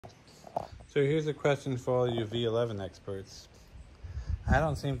So here's a question for all you V11 experts. I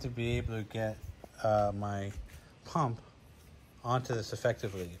don't seem to be able to get my pump onto this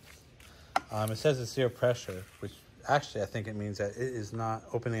effectively. It says it's zero pressure, which actually I think it means that it is not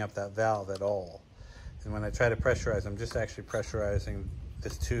opening up that valve at all. And when I try to pressurize, I'm just actually pressurizing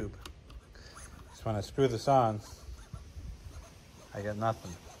this tube. So when I screw this on, I get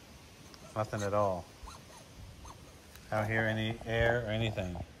nothing. Nothing at all. I don't hear any air or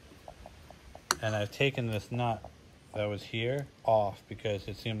anything. And I've taken this nut that was here off because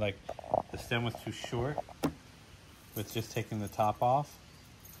it seemed like the stem was too short with just taking the top off,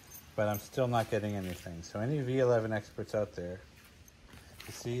 but I'm still not getting anything. So any V11 experts out there,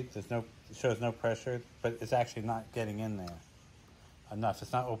 you see it shows no pressure, but it's actually not getting in there enough.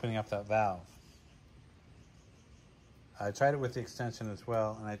 It's not opening up that valve. I tried it with the extension as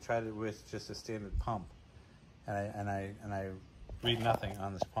well, and I tried it with just a standard pump, and I read nothing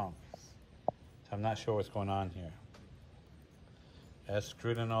on this pump. So I'm not sure what's going on here. It's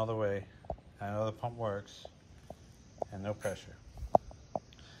screwed in all the way. I know the pump works, and no pressure.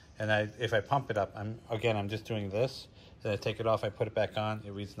 And if I pump it up, I'm just doing this. Then I take it off, I put it back on,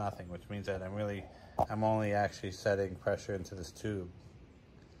 it reads nothing, which means that I'm only actually setting pressure into this tube.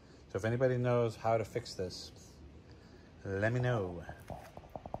 So if anybody knows how to fix this, let me know.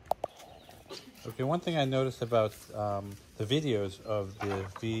 Okay, one thing I noticed about the videos of the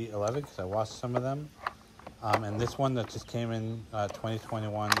V11, because I watched some of them, and this one that just came in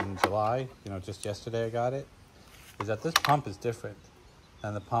 2021 in July, just yesterday I got it, is that this pump is different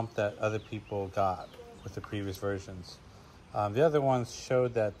than the pump that other people got with the previous versions. The other ones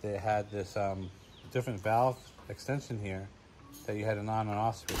showed that they had this different valve extension here that you had an on and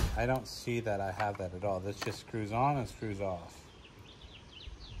off switch. I don't see that I have that at all. This just screws on and screws off.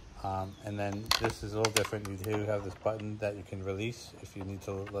 And then this is a little different. You do have this button that you can release if you need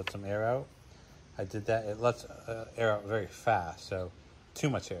to let some air out. I did that. It lets air out very fast, so too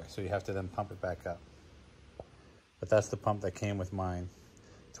much air, so you have to then pump it back up. But that's the pump that came with mine,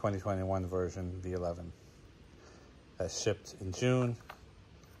 2021 version V11. That shipped in June,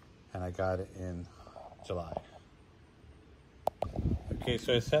 and I got it in July. Okay,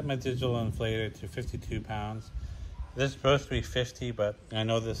 so I set my digital inflator to 52 pounds. This is supposed to be 50, but I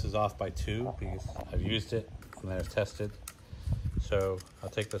know this is off by 2 because I've used it and I've tested. So I'll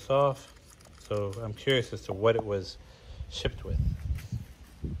take this off. So I'm curious as to what it was shipped with.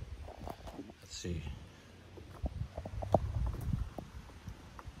 Let's see.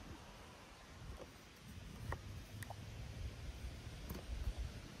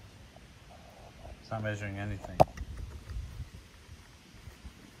 It's not measuring anything.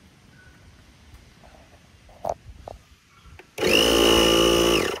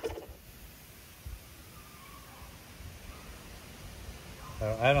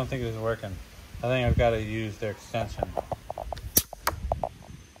 So I don't think this is working. I think I've got to use their extension.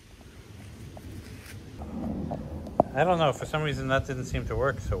 I don't know, for some reason that didn't seem to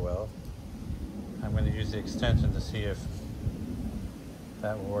work so well. I'm going to use the extension to see if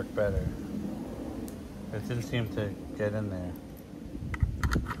that will work better. It didn't seem to get in there.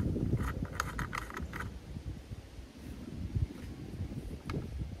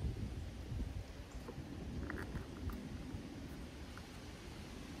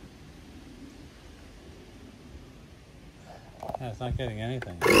 Yeah, it's not getting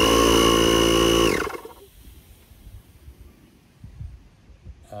anything.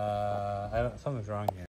 Something's wrong here.